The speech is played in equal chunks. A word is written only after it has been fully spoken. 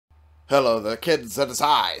Hello there, kids, and it's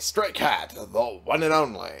I, Stray Cat, the one and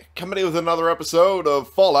only, coming with another episode of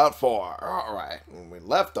Fallout 4. Alright, when we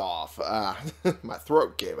left off, my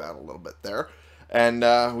throat gave out a little bit there,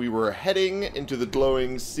 and we were heading into the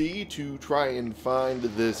glowing sea to try and find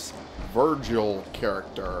this Virgil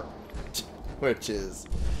character, which is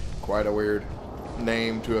quite a weird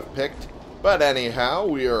name to have picked. But anyhow,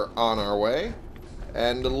 we are on our way,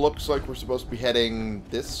 and it looks like we're supposed to be heading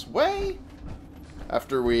this way?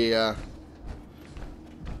 After we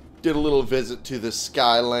did a little visit to the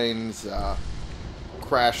Skylane's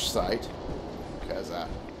crash site, because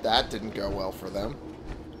that didn't go well for them,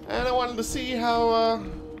 and I wanted to see how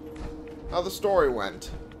the story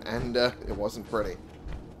went, and it wasn't pretty.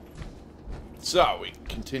 So we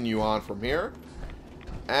continue on from here,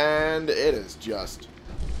 and it is just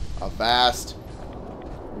a vast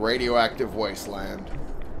radioactive wasteland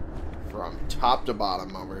from top to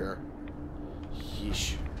bottom over here.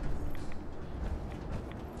 Yeesh.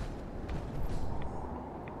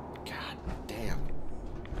 God damn.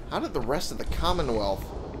 How did the rest of the Commonwealth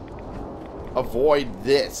avoid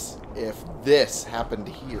this if this happened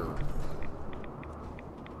here?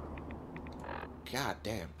 God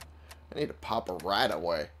damn. I need to pop a rat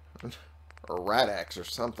away. Or a rat axe or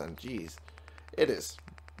something. Jeez. It is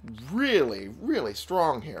really, really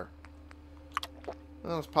strong here.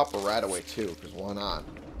 Well, let's pop a rat away too, because why not?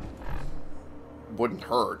 Wouldn't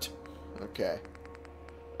hurt. Okay.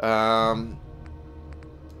 Can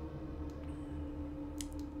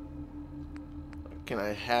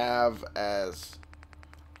I have as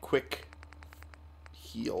quick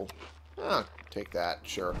heal? Take that,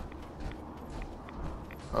 sure.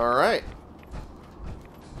 Alright.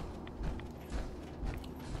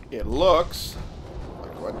 It looks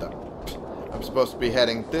like what the... I'm supposed to be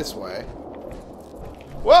heading this way.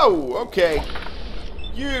 Whoa! Okay.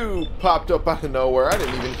 You popped up out of nowhere. I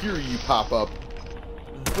didn't even hear you pop up.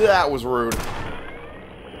 That was rude.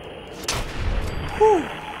 Whew.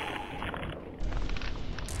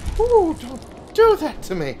 Whew, don't do that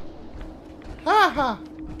to me. Ha ha.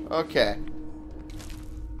 Okay.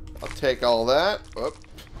 I'll take all that. Oop.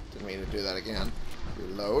 Didn't mean to do that again.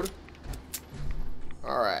 Reload.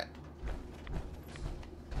 Alright.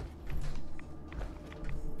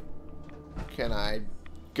 Can I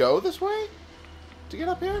go this way to get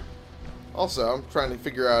up here? Also, I'm trying to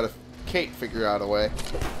figure out if Kate figured out a way.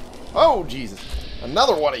 Oh, Jesus.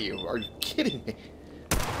 Another one of you. Are you kidding me?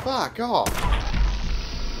 Fuck off.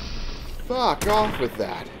 Fuck off with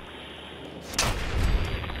that.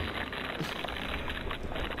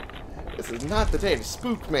 This is not the day to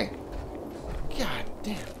spook me. God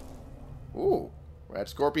damn. Ooh. Red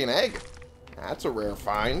scorpion egg. That's a rare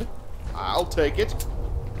find. I'll take it.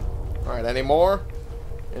 Alright, any more?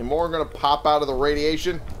 Any more gonna pop out of the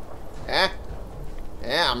radiation? Eh?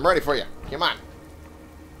 Yeah, I'm ready for you. Come on.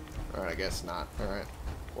 Alright, I guess not. Alright.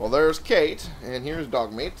 Well, there's Kate, and here's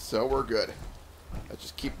dog meat, so we're good. Let's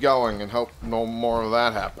just keep going and hope no more of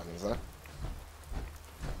that happens, huh?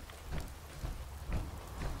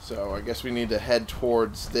 So, I guess we need to head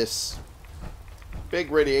towards this big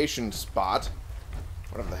radiation spot.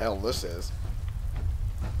 Whatever the hell this is.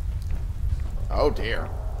 Oh, dear.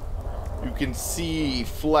 You can see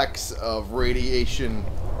flecks of radiation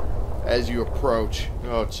as you approach.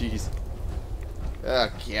 Oh, jeez.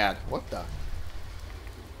 Oh, God. What the?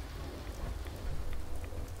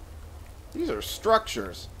 These are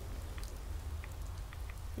structures.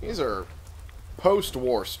 These are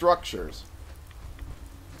post-war structures.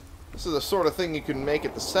 This is the sort of thing you can make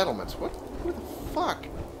at the settlements. What? Where the fuck?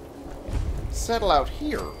 Settle out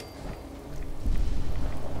here.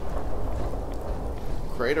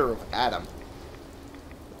 Crater of Adam.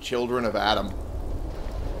 The children of Adam.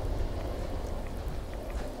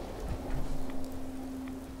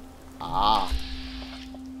 Ah.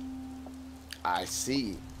 I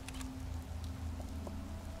see.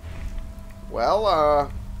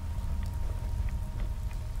 Well,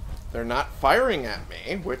 they're not firing at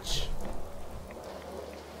me, which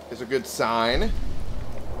is a good sign,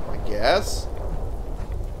 I guess.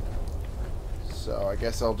 So I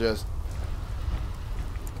guess I'll just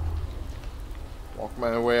walk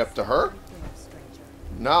my way up to her.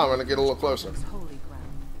 No, I'm gonna get a little closer. Holy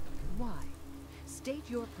ground. Why? State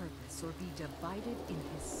your purpose or be divided in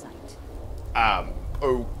his sight.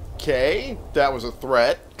 Okay. That was a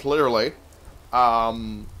threat, clearly.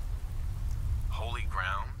 Holy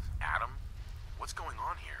ground? Adam? What's going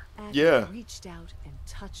on here? Adam Yeah. reached out and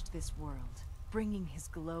touched this world, bringing his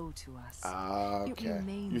glow to us. Okay.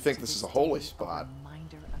 You think this is a holy spot?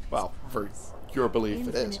 Well, for your belief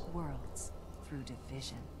it is. Infinite worlds through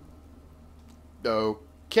division.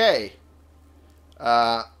 Okay.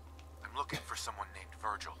 looking for someone named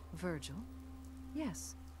Virgil. Virgil?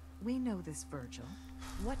 Yes, we know this Virgil.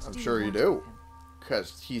 What I'm do sure you want do. with him?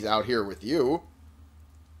 Because he's out here with you.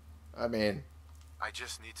 I mean... I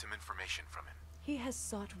just need some information from him. He has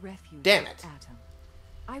sought refuge Damn with it. Atom.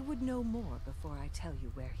 I would know more before I tell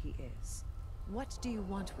you where he is. What do you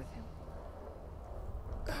want with him?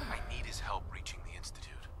 I need his help reaching the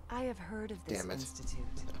Institute. I have heard of this Damn it. institute.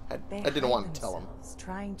 I They didn't hide want to tell him. themselves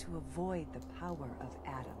trying to avoid the power of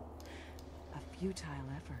Atom. A futile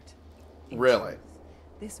effort. In Really? truth,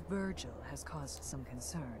 this Virgil has caused some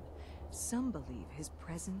concern. Some believe his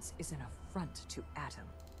presence is an affront to Atom.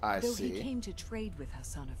 I Though see. he came to trade with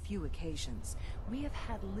us on a few occasions, we have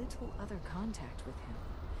had little other contact with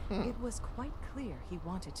him. It was quite clear he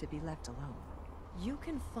wanted to be left alone. You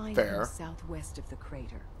can find Fair. him southwest of the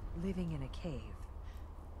crater, living in a cave.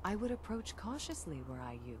 I would approach cautiously were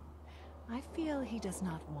I you. I feel he does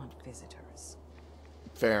not want visitors.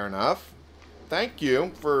 Fair enough. Thank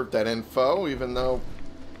you for that info, even though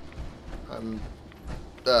I'm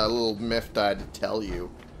a little miffed I had to tell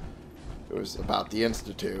you. It was about the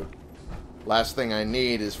Institute. Last thing I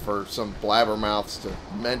need is for some blabbermouths to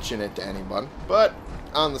mention it to anyone. But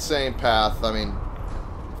on the same path, I mean,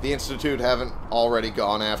 if the Institute haven't already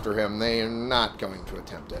gone after him, they are not going to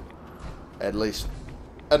attempt it. At least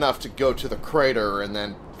enough to go to the crater and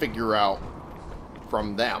then figure out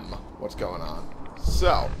from them what's going on.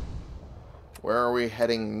 So, where are we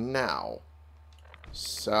heading now?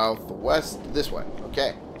 Southwest, this way.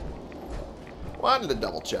 Okay. Wanted to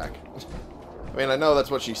double check. I mean, I know that's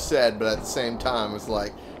what she said, but at the same time, it's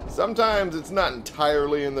like, sometimes it's not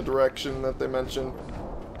entirely in the direction that they mention.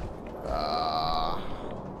 Huh.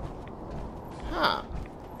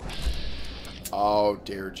 Oh,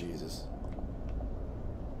 dear Jesus.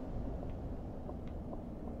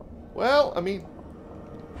 Well, I mean,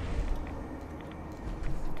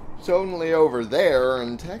 it's only over there,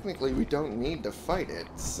 and technically we don't need to fight it,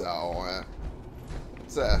 so,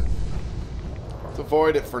 let's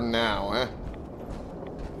avoid it for now, eh?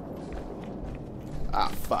 Ah,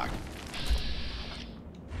 fuck.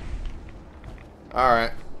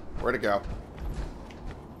 Alright, where'd it go?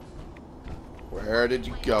 Where did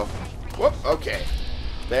you go? Whoop, okay.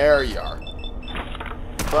 There you are.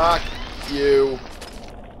 Fuck you,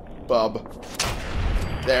 bub.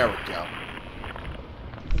 There we go.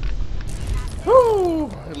 Whew!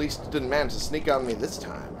 At least it didn't manage to sneak on me this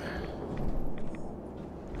time.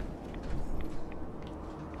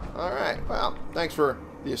 Alright, well, thanks for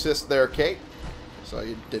the assist there, Kate. So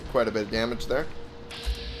you did quite a bit of damage there.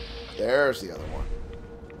 There's the other one.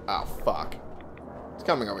 Oh, fuck. It's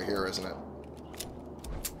coming over here, isn't it?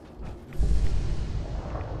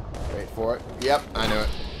 Wait for it. Yep, I knew it.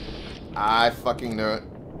 I fucking knew it.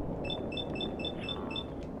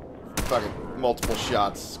 Fucking multiple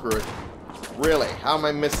shots. Screw it. Really? How am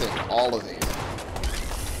I missing all of these?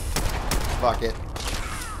 Fuck it.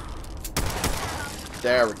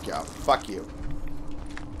 There we go. Fuck you.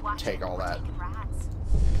 Take all that.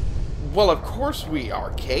 Well, of course we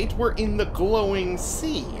are, Kate. We're in the glowing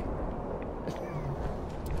sea.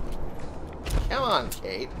 Come on,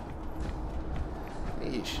 Kate.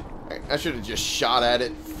 Yeesh. I should have just shot at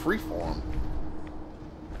it freeform.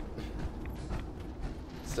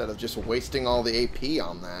 Instead of just wasting all the AP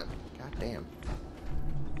on that. God damn.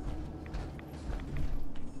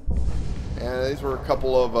 And these were a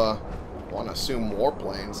couple of, I want to assume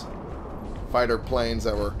warplanes. Fighter planes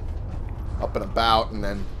that were up and about and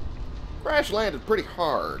then crash landed pretty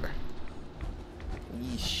hard.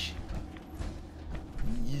 Yeesh.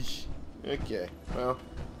 Yeesh. Okay, well,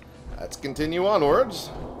 let's continue onwards.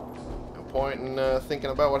 No point in thinking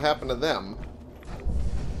about what happened to them.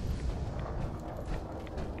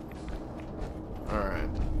 Alright.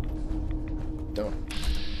 Don't.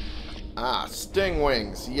 Ah, sting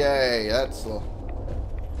wings. Yay, that's the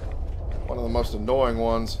one of the most annoying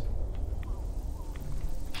ones.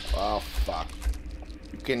 Oh, fuck.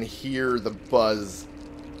 You can hear the buzz.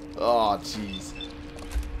 Oh, jeez.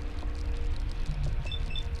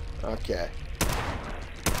 Okay.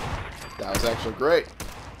 That was actually great.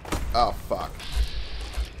 Oh, fuck.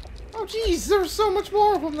 Oh, jeez, there's so much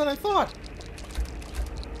more of them than I thought.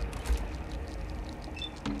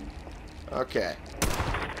 Okay.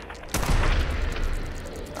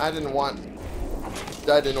 I didn't want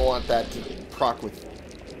that to proc with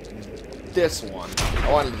this one.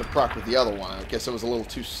 I wanted to proc with the other one. I guess it was a little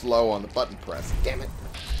too slow on the button press. Damn it.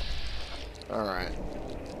 Alright.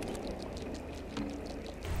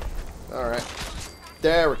 Alright.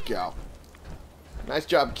 There we go. Nice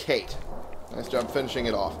job, Kate. Nice job finishing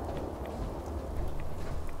it off.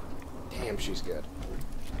 Damn, she's good.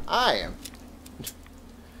 I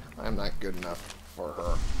I'm not good enough for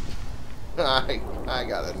her. I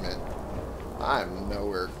gotta admit, I'm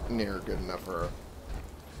nowhere near good enough for her.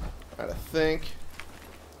 Try to think.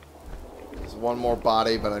 There's one more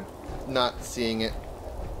body, but I'm not seeing it.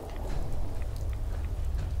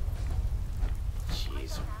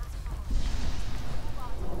 Jeez.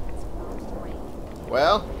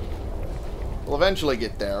 Well, we'll eventually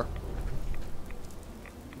get there.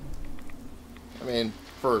 I mean,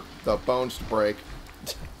 for the bones to break.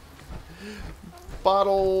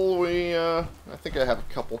 Bottle, I think I have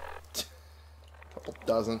a couple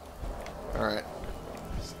dozen. Alright.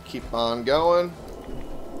 Just keep on going.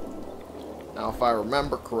 Now, if I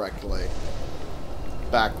remember correctly,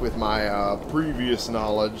 back with my previous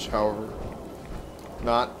knowledge, however,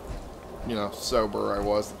 not, sober I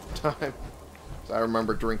was at the time. So I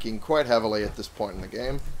remember drinking quite heavily at this point in the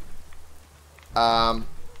game. I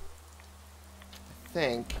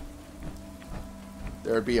think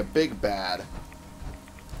there'd be a big bad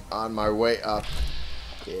on my way up.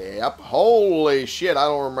 Yep. Holy shit, I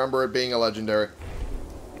don't remember it being a legendary.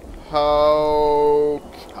 Oh,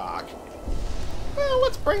 cock. Well,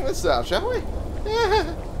 let's bring this out, shall we?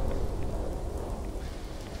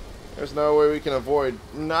 There's no way we can avoid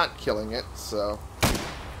not killing it, so...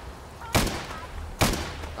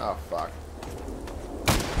 Oh, fuck.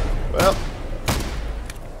 Well,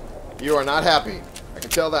 you are not happy. I can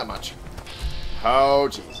tell that much. Oh,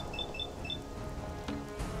 jeez.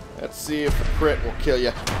 Let's see if a crit will kill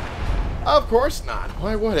you. Of course not.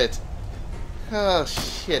 Why would it? Oh,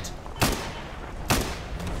 shit.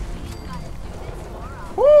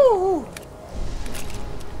 Woo!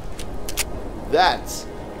 That's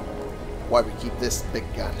why we keep this big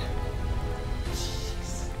gun.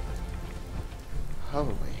 Jeez.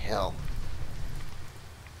 Holy hell.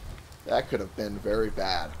 That could have been very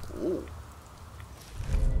bad. Ooh.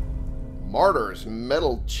 Martyr's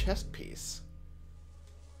metal chest piece.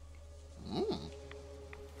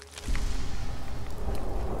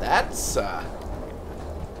 That's a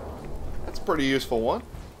pretty useful one.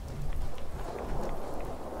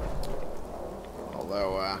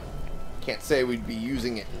 Although, can't say we'd be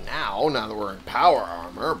using it now that we're in power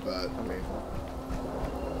armor, but, I mean...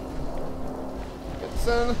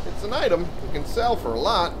 It's an item we can sell for a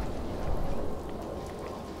lot.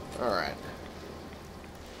 Alright.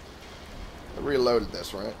 I reloaded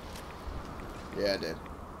this, right? Yeah, I did.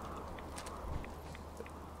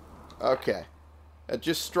 Okay. It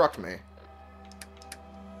just struck me.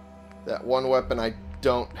 That one weapon I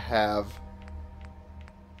don't have.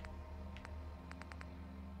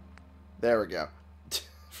 There we go.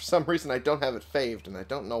 For some reason I don't have it faved, and I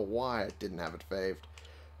don't know why I didn't have it faved.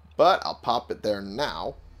 But I'll pop it there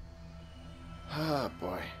now. Ah,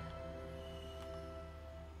 boy.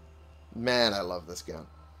 Man, I love this gun.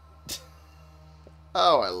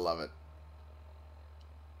 Oh, I love it.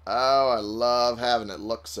 Oh, I love having it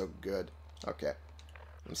look so good. Okay.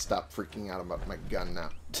 I'm gonna stop freaking out about my gun now.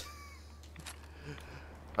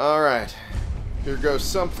 Alright. Here goes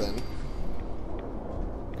something.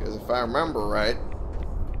 Because if I remember right,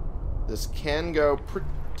 this can go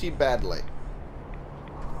pretty badly.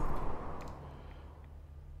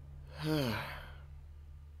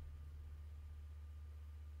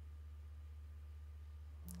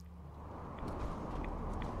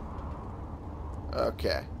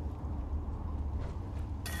 Okay.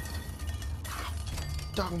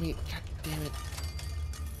 Dog meat, god damn it.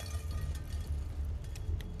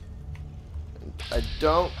 And I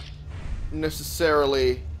don't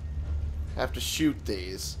necessarily have to shoot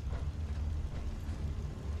these.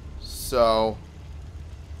 So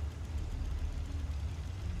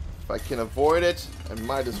if I can avoid it, I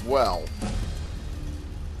might as well.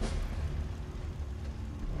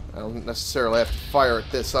 I don't necessarily have to fire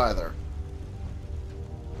at this either.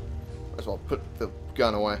 Might as well put the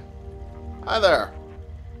gun away. Hi there.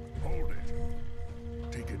 Hold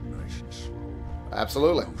it. Take it nice and slow.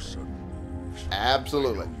 Absolutely. No sudden moves.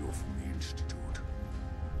 Absolutely. I know you're from the Institute.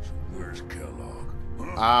 So where's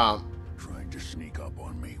Kellogg? Huh? Trying to sneak up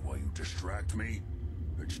on me while you distract me?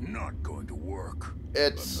 It's not going to work.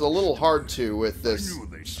 It's a little hard to with this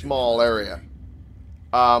small area.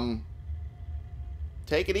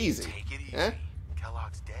 Take it easy. Take it easy. Eh?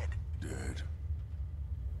 Kellogg's dead. Dead.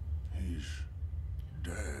 He's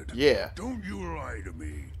dead. Yeah. Don't you lie to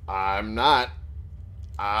me. I'm not.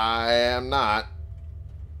 I am not.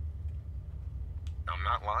 I'm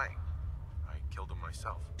not lying. I killed him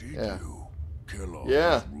myself. Did Yeah. you? Kellogg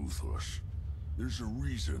Yeah. is ruthless. There's a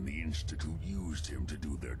reason the Institute used him to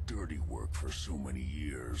do their dirty work for so many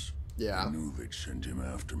years. Yeah. I knew they'd send him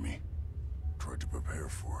after me. Tried to prepare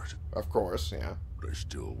for it, Of course, yeah. but I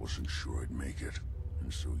still wasn't sure I'd make it.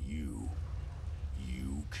 And so you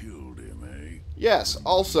killed him, eh? Yes, What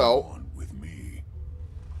also... do you want with me?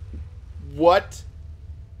 What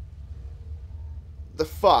the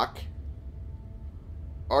fuck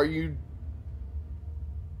are you...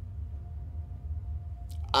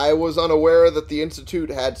 I was unaware that the Institute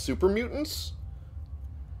had super mutants.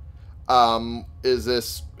 Is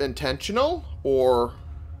this intentional, or...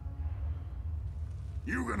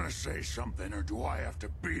 You gonna say something, or do I have to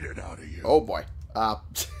beat it out of you? Oh boy. I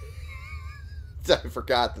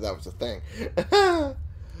forgot that was a thing.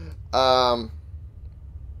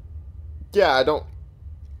 Yeah, I don't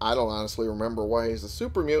honestly remember why he's a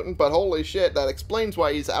super mutant, but holy shit, that explains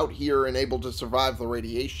why he's out here and able to survive the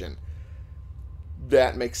radiation.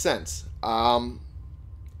 That makes sense.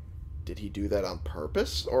 Did he do that on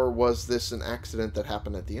purpose, or was this an accident that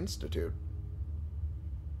happened at the Institute?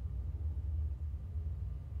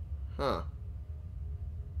 Huh.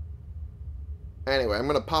 Anyway, I'm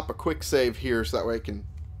going to pop a quick save here so that way I can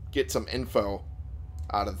get some info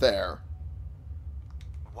out of there.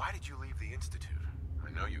 Why did you leave the Institute? I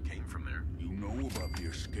know you came from there. You know about the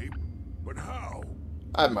escape, but how?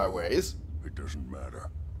 I have my ways. It doesn't matter.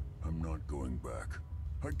 I'm not going back.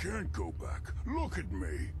 I can't go back. Look at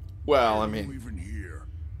me. Well, I Why are you mean, even here?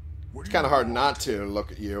 What it's do kind of you hard want? not to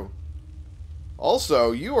look at you.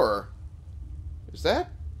 Also, you are... Is that...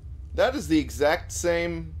 That is the exact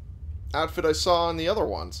same outfit I saw on the other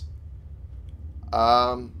ones.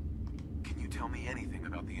 Can you tell me anything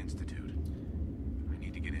about the Institute? I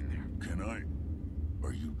need to get in there. Can I?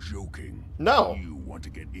 Are you joking? No. You want to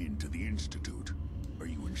get into the Institute? Are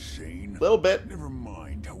you insane? Little bit. Never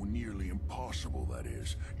mind how nearly impossible that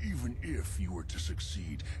is. Even if you were to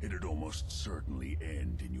succeed, it'd almost certainly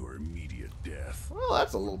end in your immediate death. Well,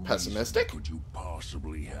 that's a little What pessimistic. reason could you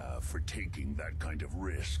possibly have for taking that kind of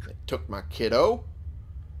risk? Took my kiddo.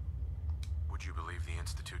 Would you believe the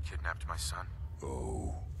Institute kidnapped my son?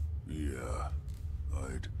 Oh, yeah.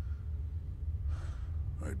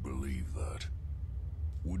 I'd believe that.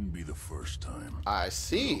 Wouldn't be the first time. I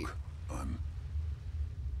see. Look, I'm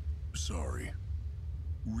sorry.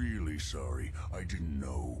 Really sorry. I didn't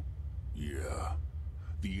know. Yeah.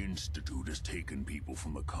 The Institute has taken people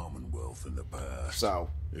from the Commonwealth in the past.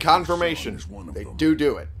 So, If your confirmation. son is one of They them,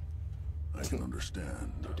 do it. I can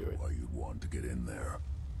understand do it. why you'd want to get in there.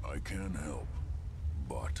 I can help.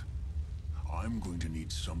 But I'm going to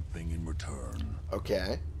need something in return.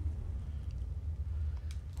 Okay.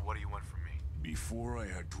 What do you want from me? Before I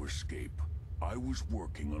had to escape, I was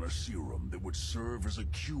working on a serum that would serve as a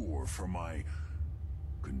cure for my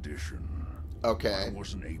condition. Okay. I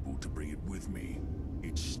wasn't able to bring it with me.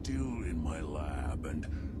 It's still in my lab and,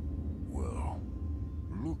 well,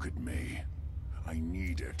 look at me. I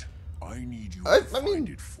need it. I need you to find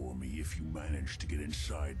it for me if you manage to get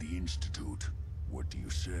inside the Institute. What do you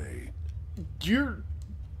say? You're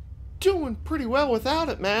doing pretty well without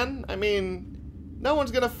it, man. I mean, no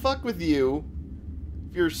one's gonna fuck with you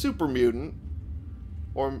if you're a super mutant.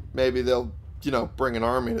 Or maybe they'll, you know, bring an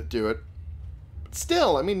army to do it. But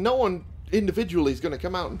still, I mean, no one individually is gonna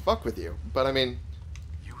come out and fuck with you. But I mean...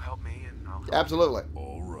 You help me and I'll help Absolutely.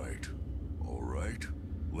 All right. All right.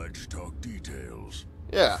 Let's talk details.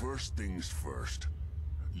 Yeah. First things first.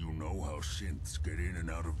 You know how synths get in and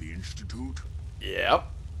out of the Institute? Yep.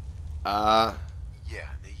 Yeah,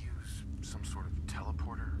 they use some sort of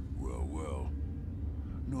teleporter. Well.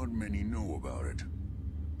 Not many know about it.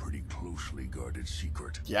 Pretty closely guarded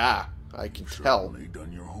secret. Yeah, I can tell. Certainly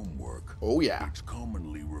done your homework. Oh, yeah. It's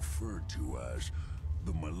commonly referred to as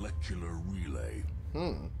the molecular relay.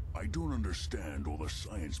 I don't understand all the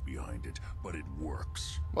science behind it, but it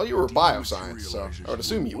works. Well, you were bioscience, so I would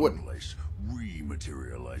assume you wouldn't. Place,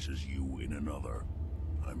 rematerializes you in another.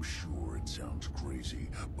 I'm sure it sounds crazy,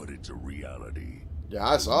 but it's a reality. Yeah,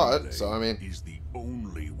 I saw The it, so I mean... relay is the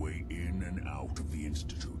only way in and out of the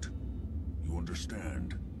Institute. You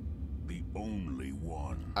understand? The only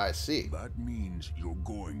one. I see. That means you're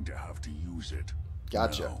going to have to use it.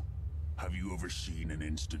 Gotcha. Now, have you ever seen an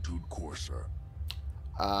Institute courser?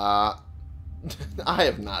 I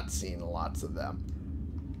have not seen lots of them.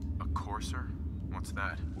 A courser? What's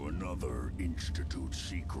that? Another Institute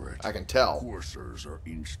secret. I can tell. Coursers are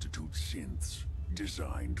Institute synths,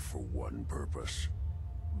 designed for one purpose.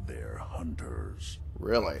 They're hunters.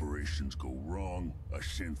 Really? Operations go wrong, a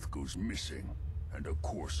synth goes missing, and a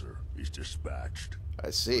courser is dispatched.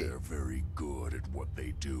 I see. They're very good at what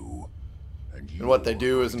they do. And what they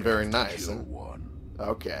do you're isn't going very to have to nice, kill huh? one.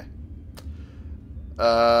 Okay.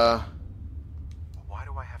 Why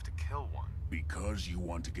do I have to kill one? Because you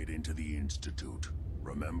want to get into the Institute,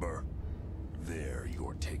 remember? They're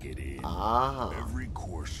your ticket in. Ah. Every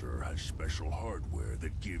courser has special hardware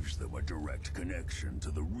that gives them a direct connection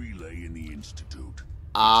to the relay in the Institute.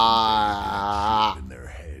 Ah. Chip in their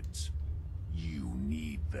heads. You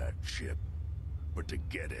need that chip. But to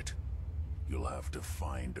get it, you'll have to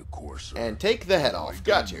find a courser. And take the head off.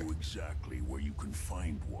 Got I don't you. know exactly where you can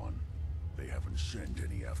find one. They haven't sent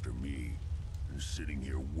any after me. And sitting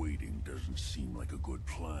here waiting doesn't seem like a good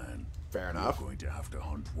plan. Fair enough. You're going to have to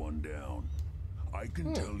hunt one down. I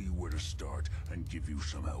can tell you where to start and give you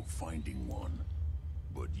some help finding one.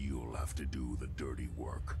 But you'll have to do the dirty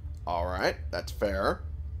work. Alright, that's fair.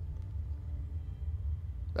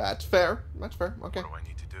 That's fair. That's fair. Okay. What do I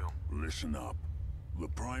need to do? Listen up. The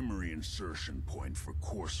primary insertion point for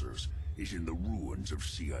coursers is in the ruins of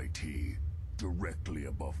CIT, directly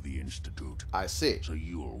above the Institute. I see. So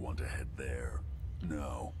you'll want to head there.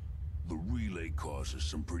 Now, the relay causes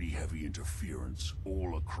some pretty heavy interference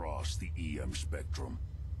all across the EM spectrum.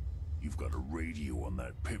 You've got a radio on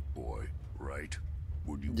that Pip-Boy, right?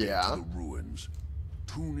 When you get to the ruins,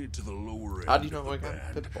 tune it to the lower end How do you know of the I got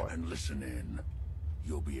band Pip-Boy? and listen in.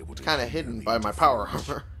 You'll be able to Kind of hear hidden the by my power interference.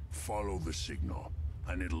 armor. Follow the signal,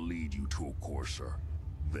 and it'll lead you to a courser.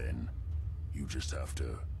 Then, you just have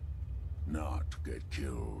to not get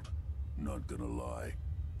killed. Not gonna lie,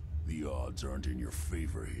 the odds aren't in your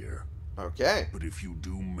favor here. Okay. But if you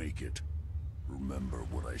do make it, remember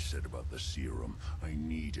what I said about the serum. I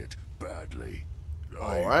need it badly.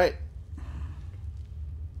 Alright.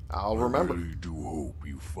 I'll remember. I really do hope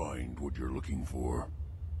you find what you're looking for.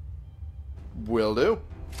 Will do.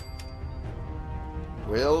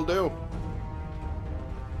 Will do.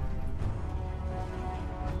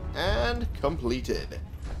 And completed.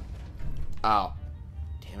 Oh.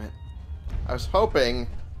 Damn it. I was hoping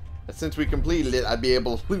that since we completed it, I'd be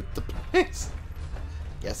able to loot the place.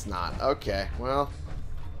 Guess not. Okay, well.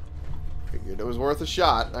 Figured it was worth a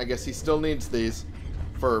shot. I guess he still needs these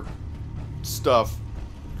for stuff.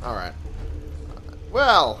 Alright.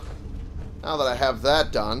 Well, now that I have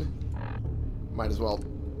that done, might as well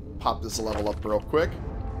pop this level up real quick.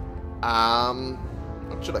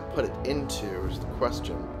 What should I put it into is the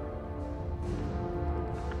question.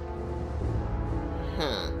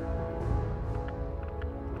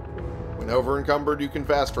 When over encumbered, you can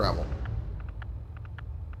fast travel.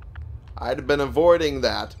 I'd have been avoiding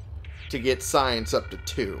that to get science up to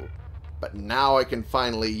 2, but now I can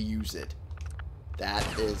finally use it. That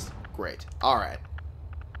is great. Alright.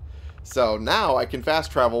 So now I can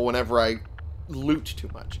fast travel whenever I loot too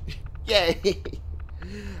much. Yay!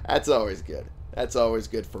 That's always good. That's always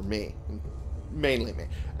good for me. Mainly me.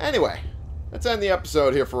 Anyway, let's end the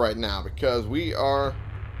episode here for right now because we are,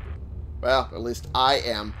 well, at least I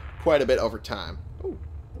am quite a bit over time. Ooh.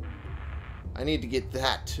 I need to get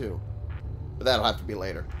that too. But that'll have to be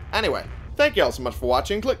later. Anyway, thank you all so much for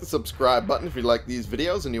watching. Click the subscribe button if you like these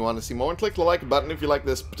videos and you want to see more. And click the like button if you like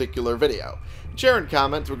this particular video. Share and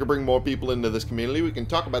comment so we can bring more people into this community. We can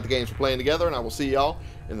talk about the games we're playing together, and I will see y'all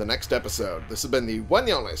in the next episode. This has been the one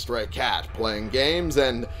and only Stray Cat, playing games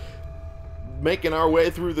and making our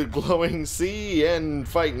way through the glowing sea and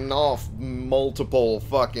fighting off multiple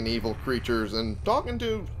fucking evil creatures and talking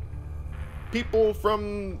to people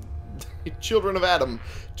from Children of Adam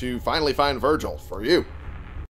to finally find Virgil for you.